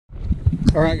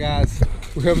All right, guys,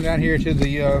 we're coming down here to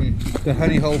the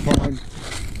honey hole pond.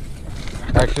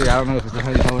 Actually, I don't know if it's a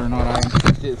honey hole or not. I haven't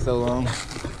fished it so long.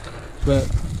 But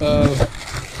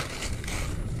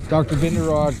Dr.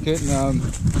 Benderod couldn't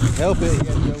help it. He had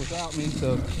to go without me,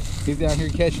 so he's down here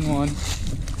catching one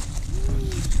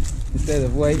instead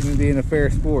of waiting and being a fair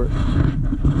sport.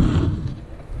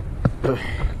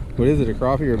 What is it, a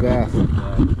crappie or a bass?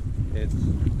 It's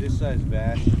this size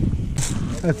bass.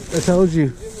 I told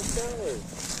you.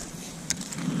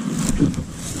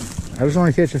 I just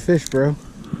want to catch a fish, bro.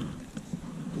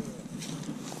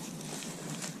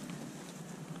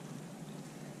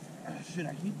 Should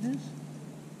I keep this?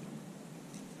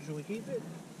 Should we keep it?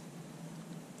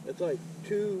 It's like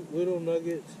 2 little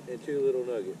nuggets and 2 little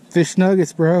nuggets. Fish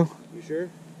nuggets, bro. You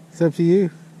sure? It's up to you.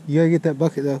 You gotta get that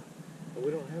bucket though. Oh, we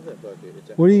don't have that bucket.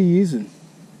 It's what are you using?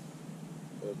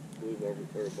 A blue Barbie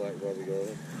or a black Barbie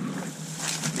garland.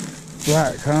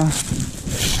 Black, huh?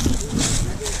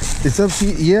 It's up to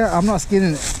you. Yeah, I'm not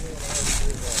skinning it.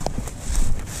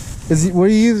 What are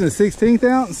you using? A 16th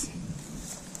ounce?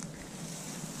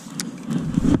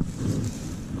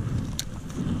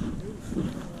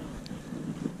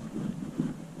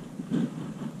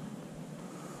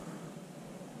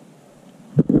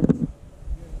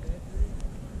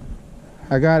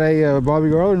 I got a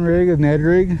Bobby Garland rig, a Ned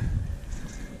rig.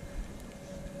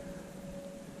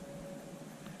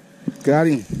 Got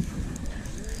him.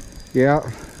 Yeah.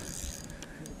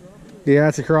 Yeah,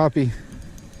 it's a crappie.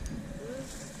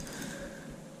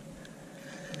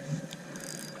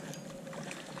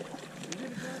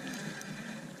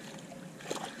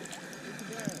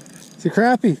 It's a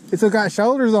crappie. It's got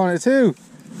shoulders on it too.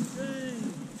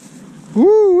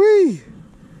 Woo wee!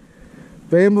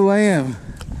 Bam-ba-lam.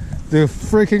 The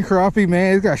freaking crappie,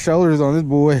 man. It's got shoulders on this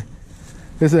boy.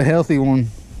 It's a healthy one.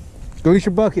 Go get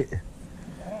your bucket.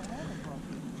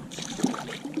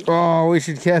 Oh, we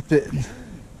should kept it.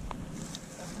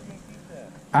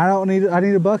 I don't need it. I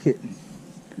need a bucket.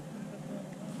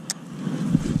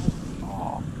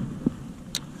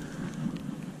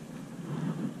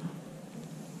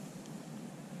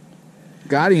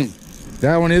 Got him.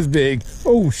 That one is big.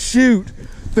 Oh shoot.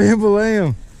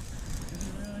 Bam-ba-lam.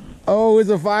 Oh, it's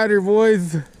a fighter,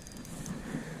 boys.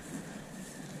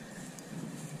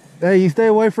 Hey, you stay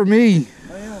away from me.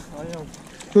 I am.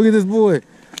 Look at this boy.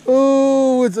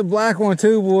 Oh, it's a black one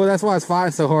too, boy. That's why it's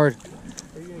fighting so hard.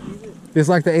 Are you gonna keep it? It's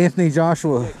like the Anthony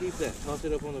Joshua. Yeah, keep that. Toss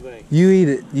it up on the bank. You eat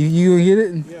it. You gonna get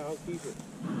it? Yeah, I'll keep it.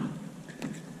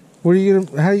 What are you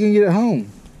gonna? How are you gonna get it home?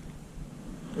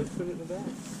 Let's put it in the bag.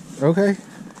 Okay.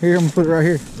 Here, I'm gonna put it right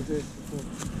here.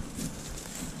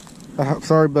 Okay.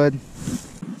 Sorry, bud.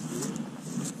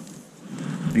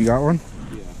 You got one?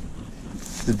 Yeah.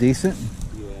 Is it decent?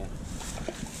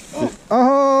 Yeah.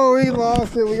 Oh, he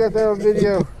lost it. We got that on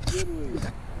video.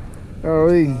 Oh,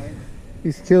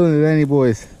 he's killing it, ain't he,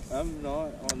 boys? I'm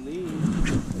not on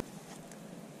these.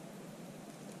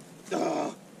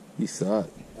 Ah, You suck.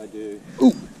 I do.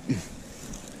 Ooh.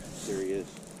 There he is.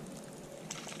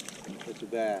 It's a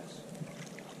bass.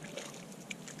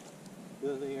 The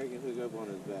other thing I can hook up on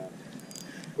is bass.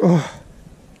 Oh.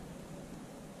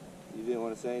 You didn't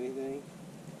want to say anything?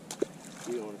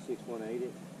 You didn't want to 618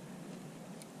 it?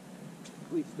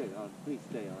 Please stay on. Please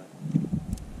stay on.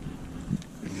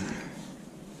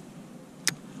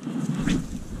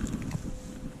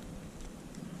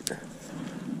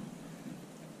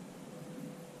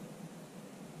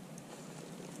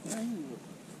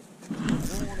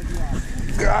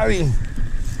 Got him.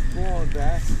 Come on,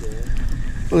 bass there.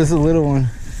 Oh, this is a little one.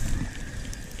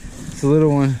 It's a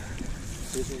little one.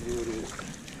 This is what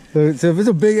it is. So if it's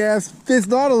a big ass, it's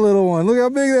not a little one. Look how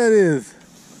big that is.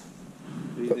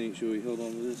 What do you think? Should we hold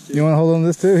on to this too? You want to hold on to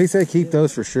this too? He said keep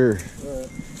those for sure. Alright.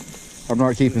 I'm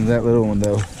not keeping that little one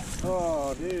though.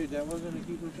 Oh, dude, that wasn't a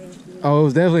keeper panfish? Oh, it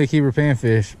was definitely a keeper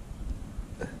panfish.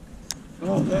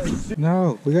 Oh, that is...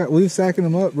 No, we've sacking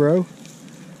them up, bro.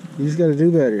 You just got to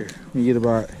do better when you get a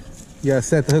bite. You got to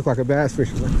set the hook like a bass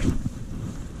fisher.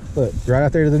 Look, right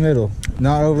out there to the middle.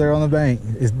 Not over there on the bank.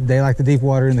 They like the deep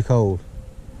water and the cold.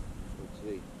 Let's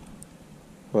see.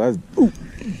 Well, that's... Ooh.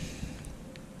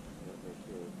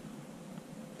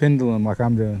 Pendulum like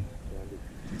I'm doing.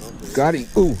 Got him.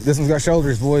 Ooh, this one's got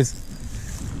shoulders, boys.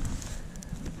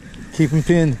 Keep him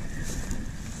pinned.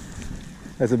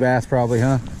 That's a bass probably,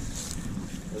 huh? I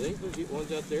think those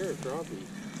ones out there are crappie.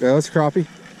 Yeah, that's crappie.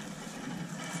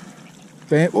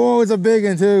 Bam. Oh, it's a big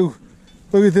one too.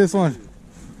 Look at this one.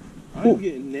 I'm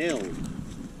getting nailed.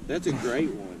 That's a great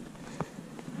one.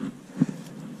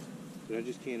 But I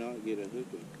just cannot get a hook.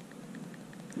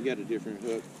 You got a different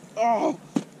hook. Oh!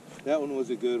 That one was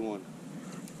a good one.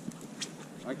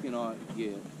 I cannot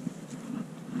get,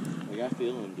 like I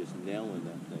feel him just nailing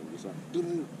that thing, just like,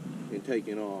 and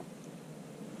taking off.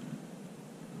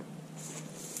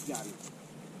 Got him.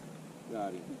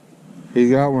 Got him. He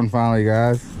got one finally,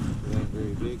 guys. It ain't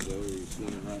very big though, he's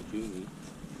swimming right to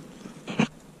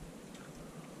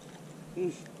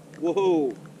me.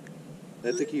 Whoa!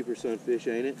 That's a keeper sunfish,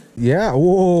 ain't it? Yeah,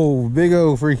 whoa, big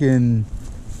old freaking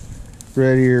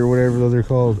ready or whatever those are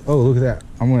called. Oh, look at that.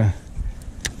 I'm gonna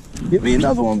get me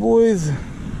another one, boys.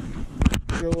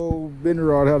 Show old bender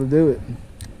rod how to do it.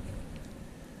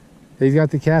 He's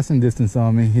got the casting distance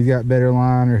on me. He's got better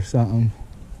line or something.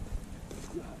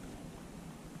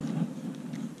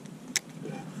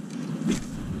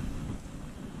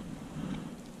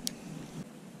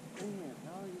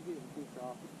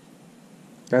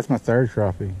 That's my third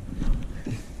crappie.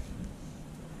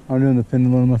 I'm doing the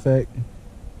pendulum effect,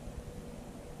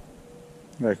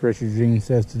 like Richard Jean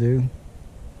says to do.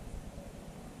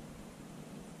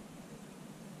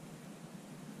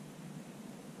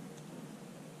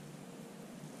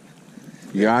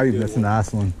 You got him. That's a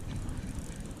nice one.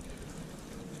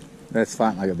 That's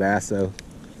fighting like a bass though.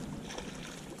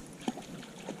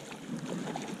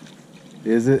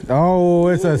 Is it? Oh,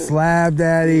 it's a slab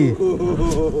daddy.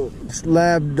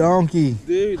 Slab donkey.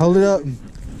 Dude, hold it up.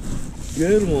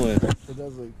 Good one. It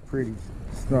does look pretty.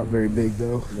 It's not very big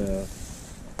though. No.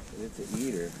 It's an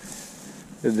eater.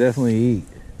 It'll definitely eat.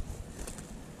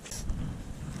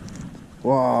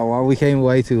 Wow, well, we came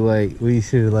way too late. We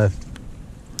should have left.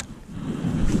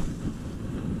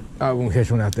 I won't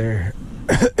catch one out there.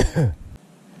 Oh.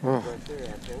 Right there,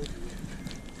 I told you.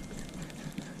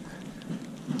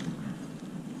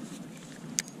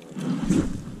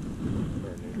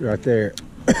 Right there.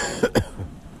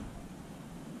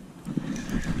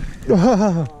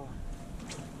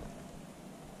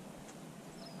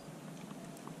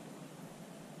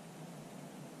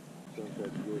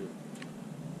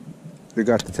 They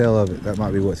got the tail of it. That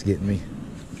might be what's getting me.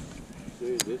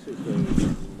 Dude, this is a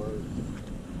bird.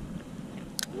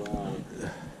 Wow.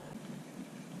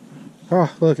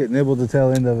 Oh, look, it nibbled the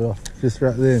tail end of it off just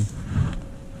right then.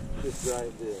 Just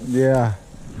right there. Yeah.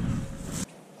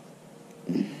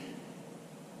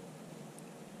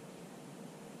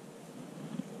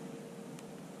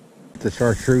 The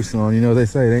chartreuse on, you know they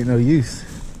say it ain't no use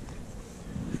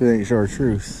if it ain't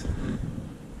chartreuse.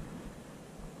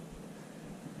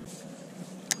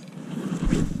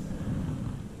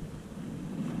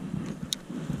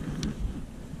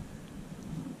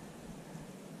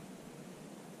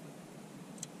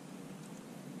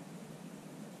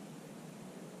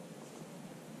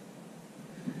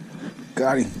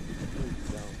 Got him.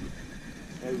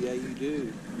 Oh yeah, you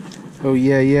do. Oh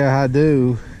yeah, I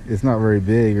do. It's not very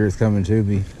big, or it's coming to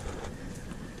me.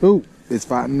 Oh, it's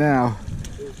fighting now.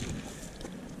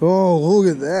 Oh,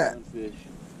 look at that. Sunfish.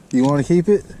 You want to keep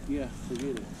it? Yeah,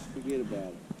 forget it. Forget about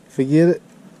it. Forget it?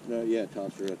 No, yeah,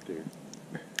 toss her up there.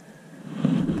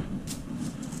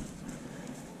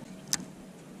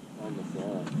 On the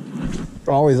fall.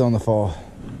 Always on the fall.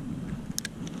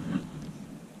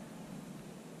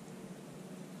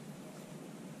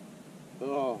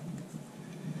 Oh.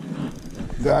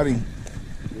 Got him.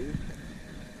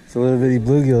 It's a little bitty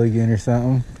bluegill again or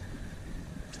something.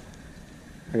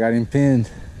 I got him pinned.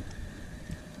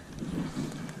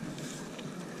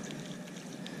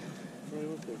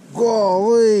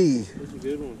 Golly! That's a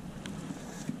good one.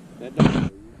 That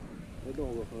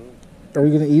don't look fun. Are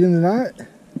we gonna eat him tonight?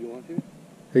 You want to?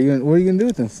 Are you gonna? What are you gonna do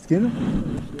with him? Skin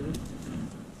him?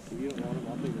 If you don't want him,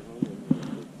 I'll take it home with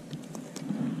me.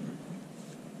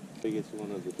 I think it's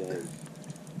one of the days.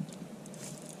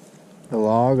 A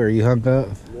log? Or are you hung up?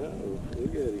 No,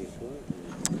 look at him.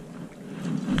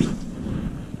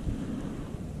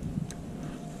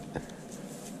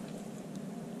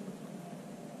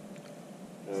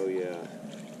 Oh yeah.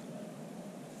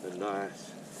 A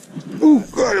nice. Ooh,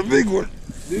 got a big one.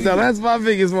 Dude. Now that's my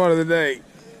biggest one of the day.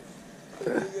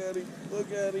 Look at him.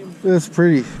 Look at him. That's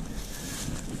pretty.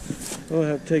 I'll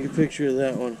have to take a picture of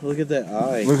that one. Look at that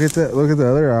eye. Look at that. Look at the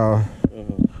other eye.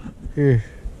 Here.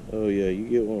 Oh yeah, you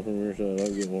get one from your side,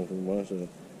 I'll get one from my side.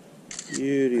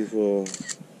 Beautiful.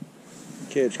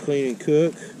 Catch, clean, and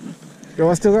cook. Yo,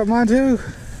 I still got mine too.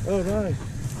 Oh, nice.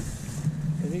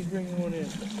 And he's bringing one in.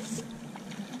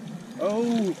 Oh,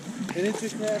 and it's a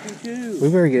crappie too. We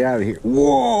better get out of here.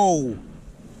 Whoa!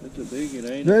 That's a big one,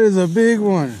 ain't it? That is a big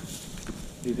one.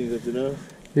 Do you think that's enough?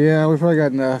 Yeah, we probably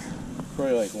got enough.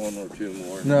 Probably like one or two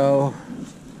more. No.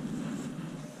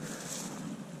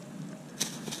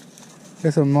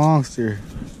 It's a monster.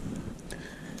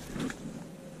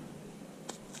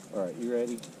 Alright, you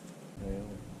ready? Yeah.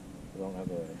 I don't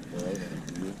have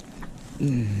a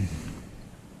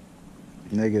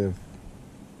Negative.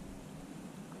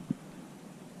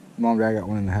 Mom and Dad got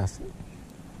one in the house.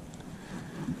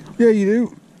 Yeah, you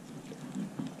do.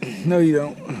 No, you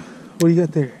don't. What do you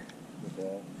got there?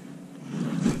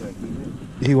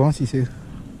 He wants you to. You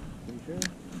sure?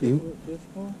 This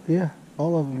one? Yeah,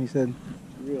 all of them, he said.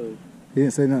 Really? He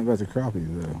didn't say nothing about the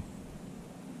crappies, though.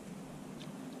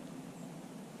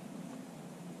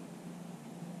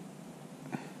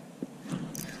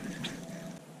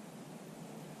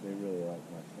 They really like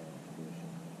my style of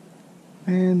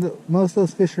fishing. And most of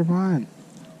those fish are mine.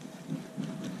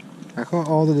 I caught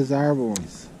all the desirable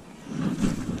ones.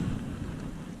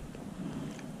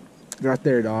 Right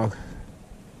there, dog.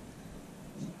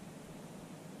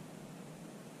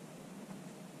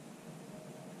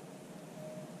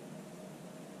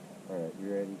 Alright,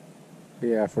 you ready?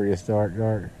 Yeah, for you start,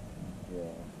 dark. Yeah.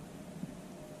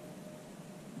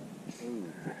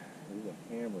 Ooh, there's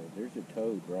a hammer. There's a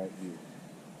toad right here.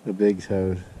 The big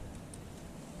toad.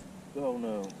 Oh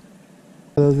no.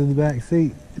 Those in the back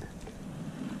seat.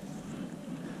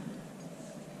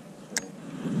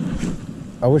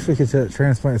 I wish we could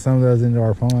transplant some of those into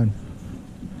our pond.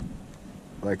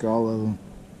 Like all of them.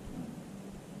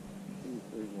 Ooh,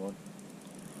 there's one.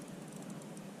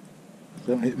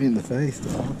 Don't hit me in the face,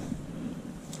 dog.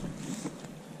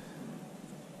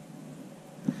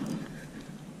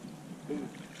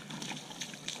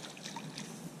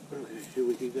 Okay, should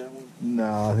we keep that one?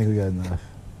 No, I think we got enough.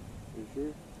 You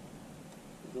sure?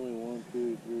 There's only 1,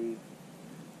 2, 3,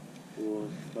 4,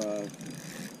 5.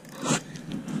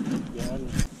 Got it.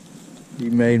 You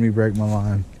made me break my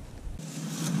line.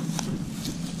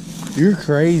 You're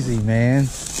crazy, man.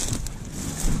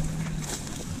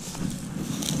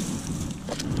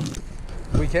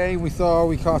 We came, we saw,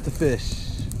 we caught the fish.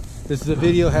 This is a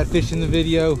video, had fish in the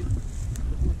video.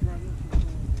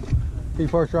 He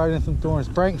parked right in some thorns.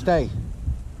 Frank, stay.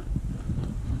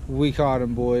 We caught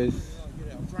him, boys.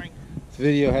 This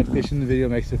video had fish in the video,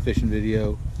 makes a fishing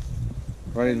video.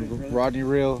 Running Rodney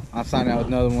reel. I'm signing out with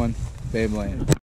another one. Bam, land.